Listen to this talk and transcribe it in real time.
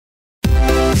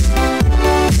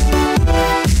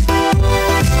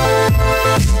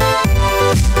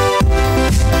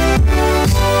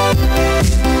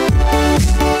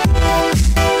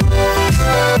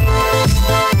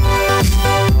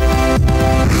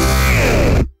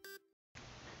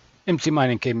MC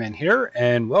Mining Caveman here,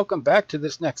 and welcome back to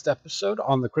this next episode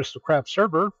on the CrystalCraft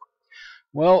server.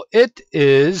 Well, it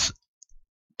is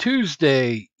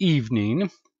Tuesday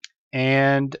evening,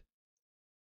 and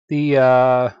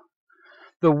the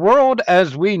world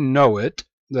as we know it,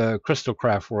 the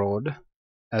CrystalCraft world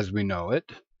as we know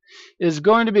it, is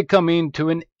going to be coming to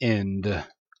an end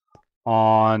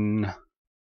on,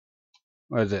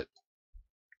 what is it,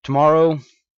 tomorrow?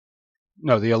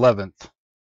 No, the 11th,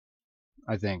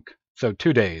 I think. So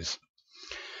 2 days.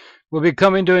 We'll be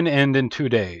coming to an end in 2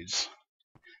 days.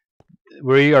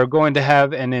 We are going to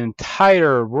have an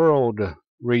entire world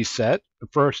reset, the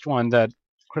first one that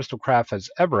CrystalCraft has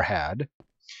ever had.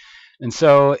 And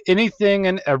so anything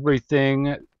and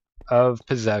everything of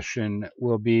possession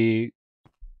will be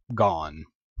gone.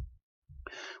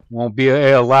 Won't be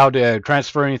allowed to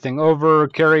transfer anything over,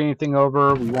 carry anything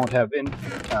over. We won't have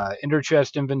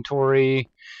interchest inventory.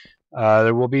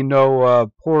 There will be no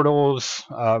portals,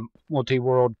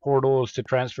 multi-world portals to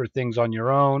transfer things on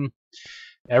your own.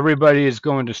 Everybody is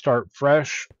going to start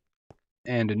fresh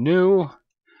and anew.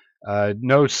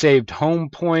 No saved home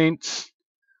points.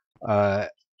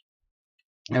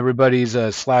 Everybody's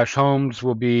slash homes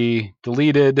will be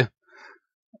deleted.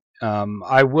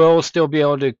 I will still be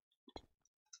able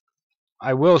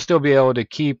to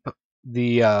keep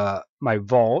the my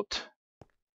vault.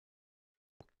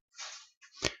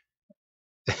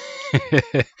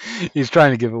 He's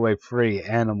trying to give away free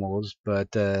animals,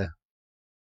 but oh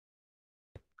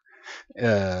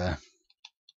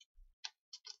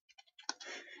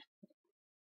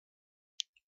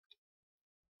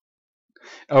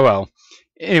well.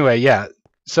 Anyway, yeah.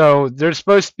 So there's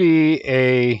supposed to be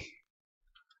a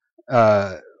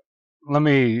let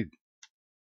me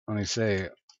say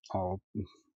I'll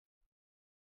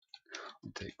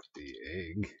take the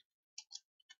egg.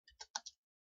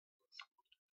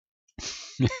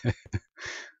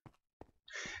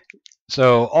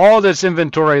 So all this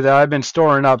inventory that I've been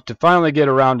storing up to finally get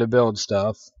around to build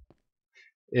stuff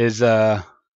is not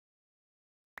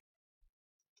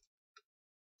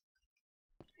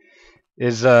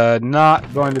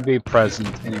going to be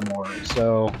present anymore.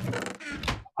 So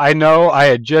I know I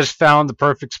had just found the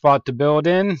perfect spot to build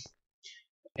in,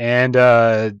 and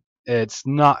it's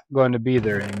not going to be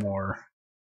there anymore.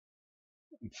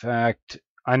 In fact,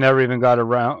 I never even got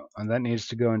around, and that needs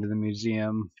to go into the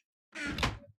museum.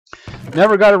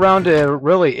 Never got around to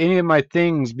really any of my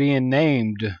things being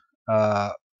named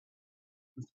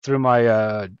through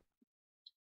my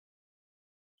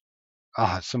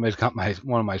somebody's got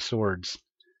one of my swords.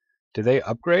 Did they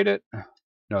upgrade it?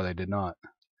 No, they did not.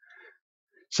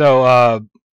 So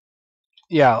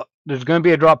yeah, there's going to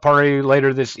be a drop party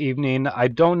later this evening. I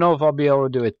don't know if I'll be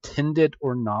able to attend it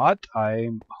or not.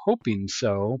 I'm hoping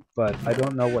so, but I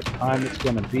don't know what time it's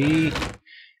going to be.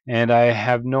 And I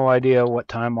have no idea what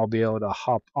time I'll be able to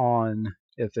hop on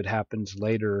if it happens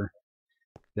later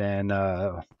than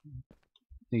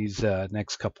these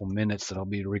next couple minutes that I'll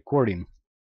be recording.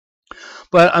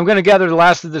 But I'm going to gather the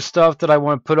last of the stuff that I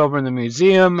want to put over in the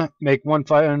museum, make one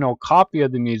final copy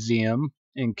of the museum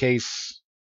in case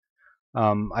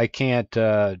I can't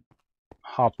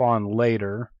hop on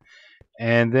later.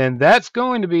 And then that's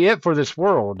going to be it for this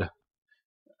world.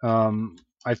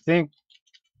 I think,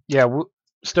 yeah,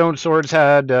 Stone Swords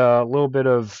had a little bit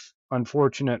of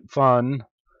unfortunate fun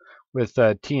with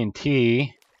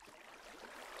TNT.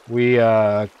 We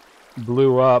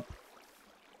blew up,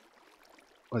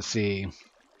 let's see,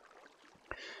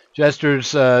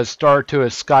 Jester's Start to a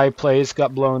Sky place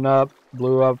got blown up,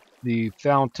 blew up the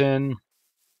fountain,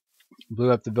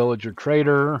 blew up the Villager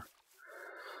Trader.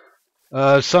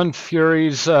 Sun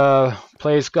Fury's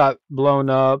place got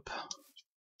blown up.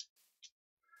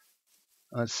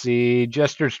 Let's see,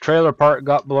 Jester's Trailer Park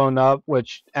got blown up,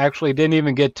 which actually didn't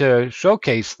even get to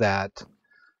showcase that.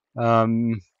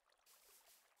 I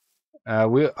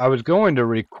was going to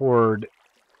record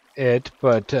it,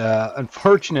 but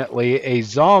unfortunately a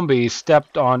zombie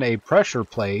stepped on a pressure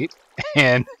plate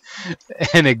and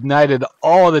ignited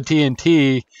all the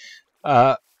TNT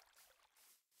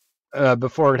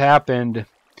before it happened.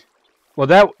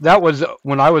 Well, that was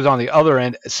when I was on the other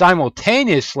end.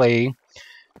 Simultaneously,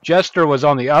 Jester was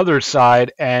on the other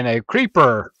side, and a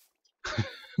creeper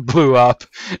blew up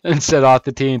and set off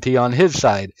the TNT on his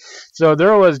side. So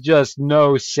there was just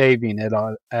no saving it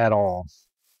at all.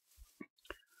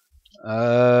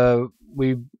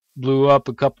 We blew up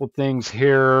a couple things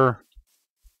here.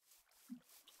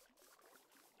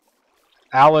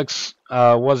 Alex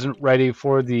wasn't ready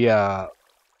for the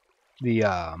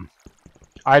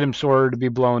item sorter to be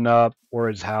blown up or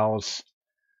his house.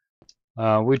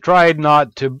 We tried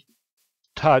not to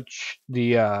touch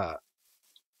the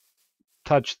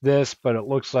touch this, but it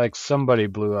looks like somebody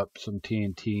blew up some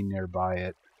TNT nearby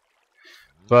it.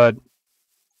 But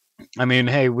I mean,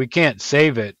 hey, we can't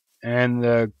save it. And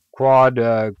the quad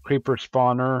creeper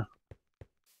spawner.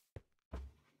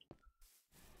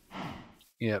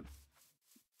 Yep.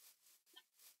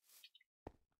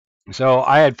 So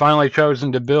I had finally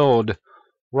chosen to build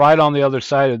right on the other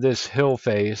side of this hill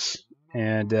face,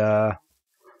 and I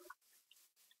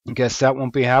guess that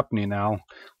won't be happening now.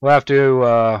 We'll have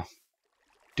to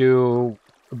do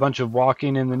a bunch of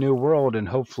walking in the new world and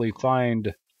hopefully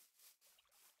find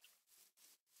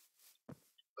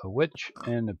a witch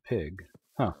and a pig.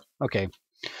 Huh. Okay.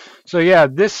 So yeah,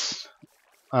 this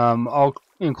I'll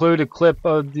include a clip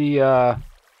of the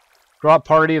drop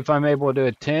party if I'm able to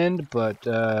attend, but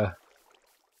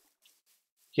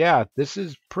yeah, this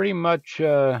is pretty much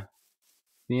the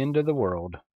end of the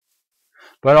world.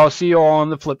 But I'll see you all on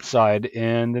the flip side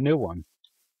in the new one.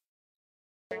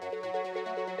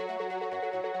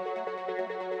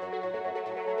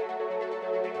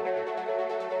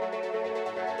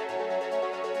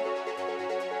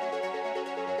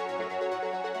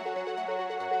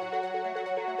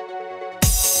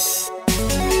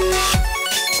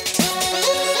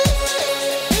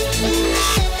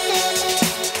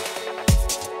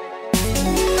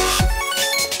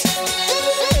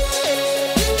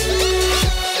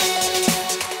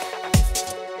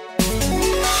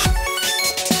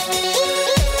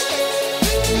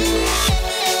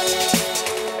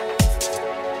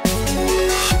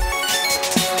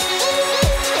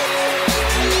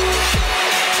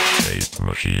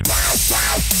 Machine.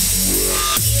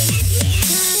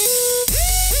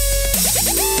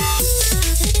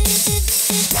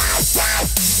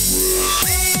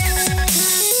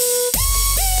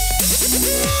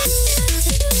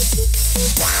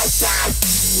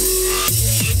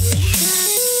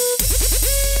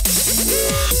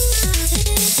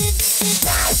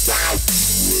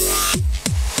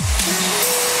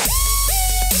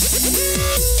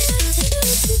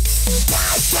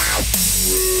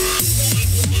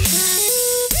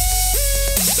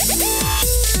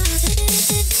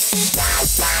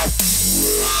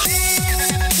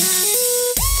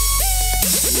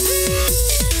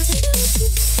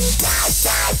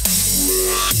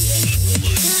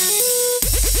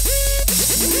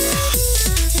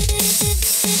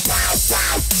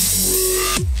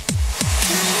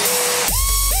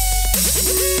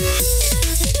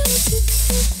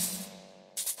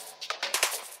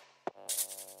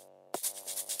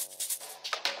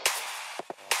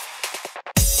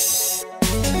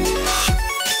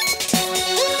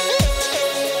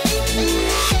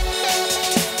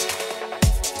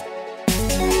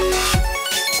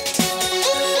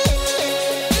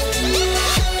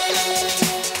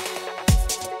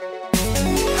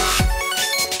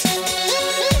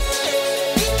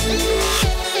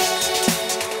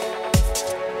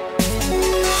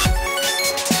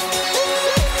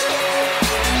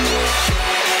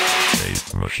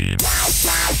 Machine.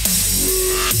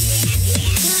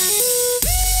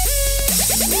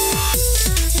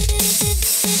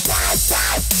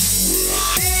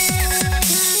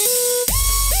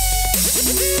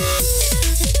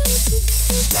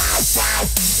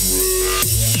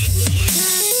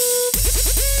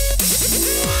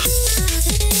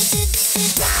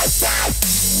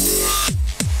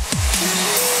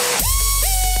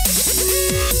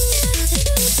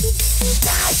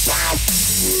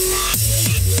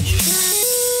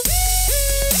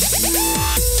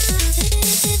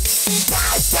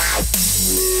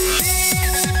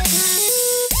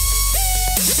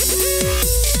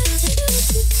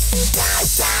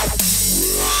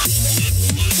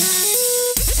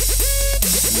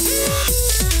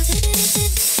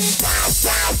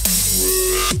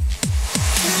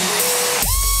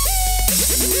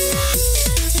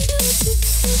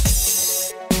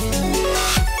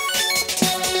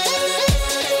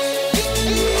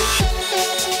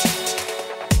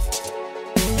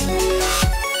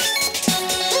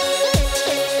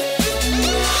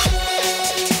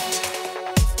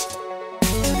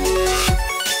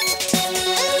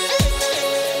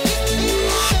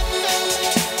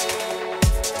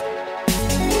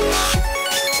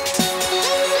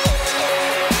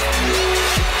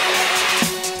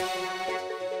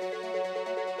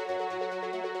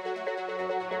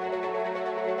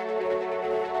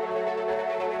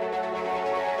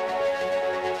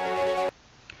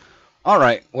 All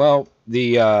right. Well,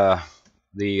 the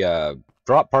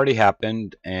drop party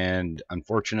happened, and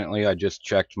unfortunately, I just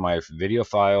checked my video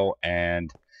file, and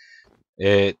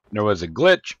there was a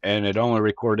glitch, and it only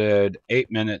recorded 8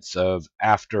 minutes of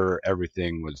after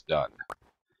everything was done.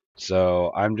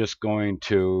 So I'm just going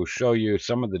to show you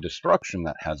some of the destruction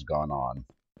that has gone on.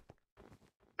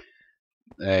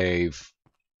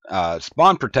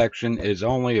 Spawn protection is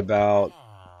only about,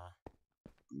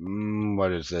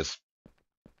 what is this,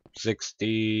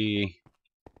 60,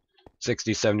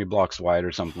 70 blocks wide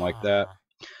or something like that.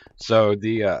 So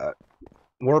the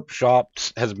warp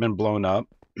shops has been blown up.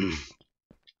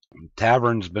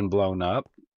 Tavern's been blown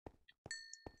up.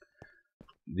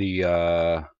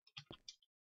 The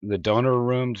donor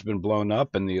room's been blown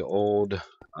up, and the old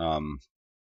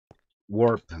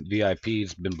warp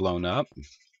VIP's been blown up.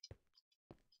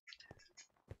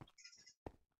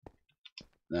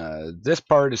 This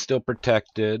part is still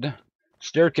protected.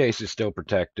 Staircase is still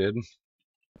protected,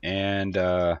 and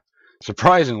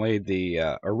surprisingly,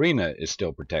 the arena is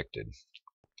still protected.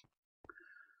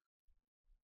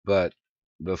 But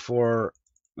before,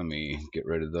 let me get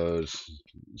rid of those.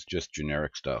 It's just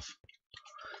generic stuff.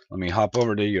 Let me hop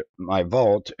over to my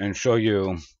vault and show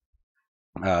you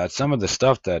some of the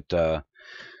stuff that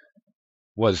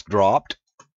was dropped.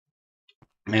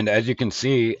 And as you can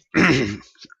see,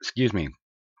 excuse me,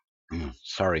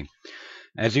 sorry.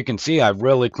 As you can see, I've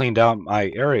really cleaned out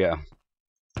my area.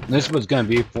 This was going to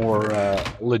be for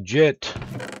legit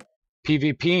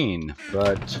PvPing,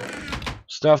 but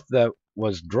stuff that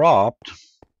was dropped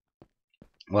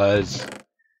was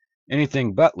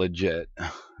anything but legit.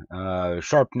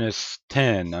 Sharpness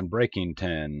 10, unbreaking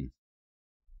 10,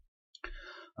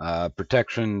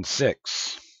 protection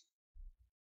 6.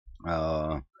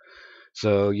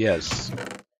 So yes,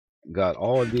 got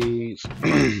all of these.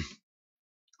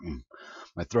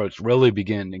 My throat's really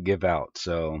beginning to give out.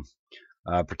 So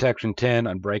protection 10,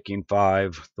 unbreaking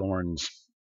 5, thorns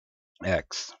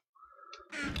X.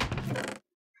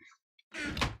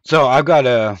 So I've got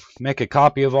to make a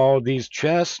copy of all of these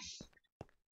chests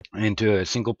into a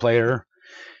single player,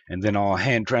 and then I'll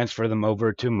hand transfer them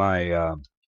over to my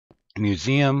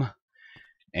museum,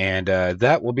 and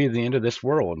that will be the end of this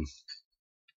world.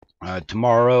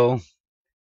 Tomorrow,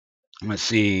 let's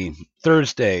see,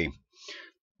 Thursday,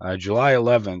 July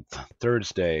 11th,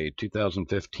 Thursday,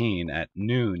 2015 at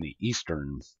noon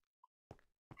Eastern,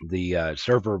 the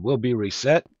server will be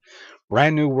reset.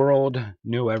 Brand new world,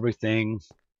 new everything.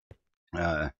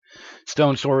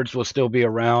 Stone Swords will still be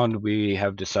around. We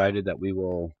have decided that we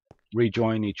will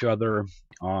rejoin each other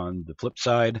on the flip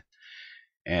side,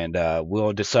 and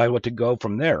we'll decide what to go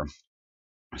from there.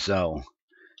 So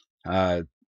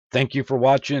thank you for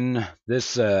watching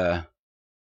this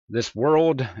this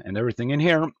world and everything in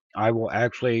here. I will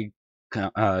actually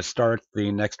start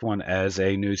the next one as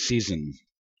a new season.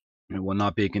 It will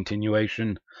not be a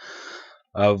continuation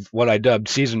of what I dubbed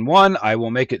Season 1. I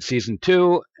will make it Season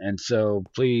 2, and so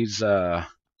please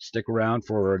stick around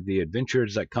for the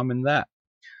adventures that come in that.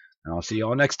 And I'll see you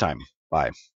all next time.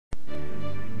 Bye.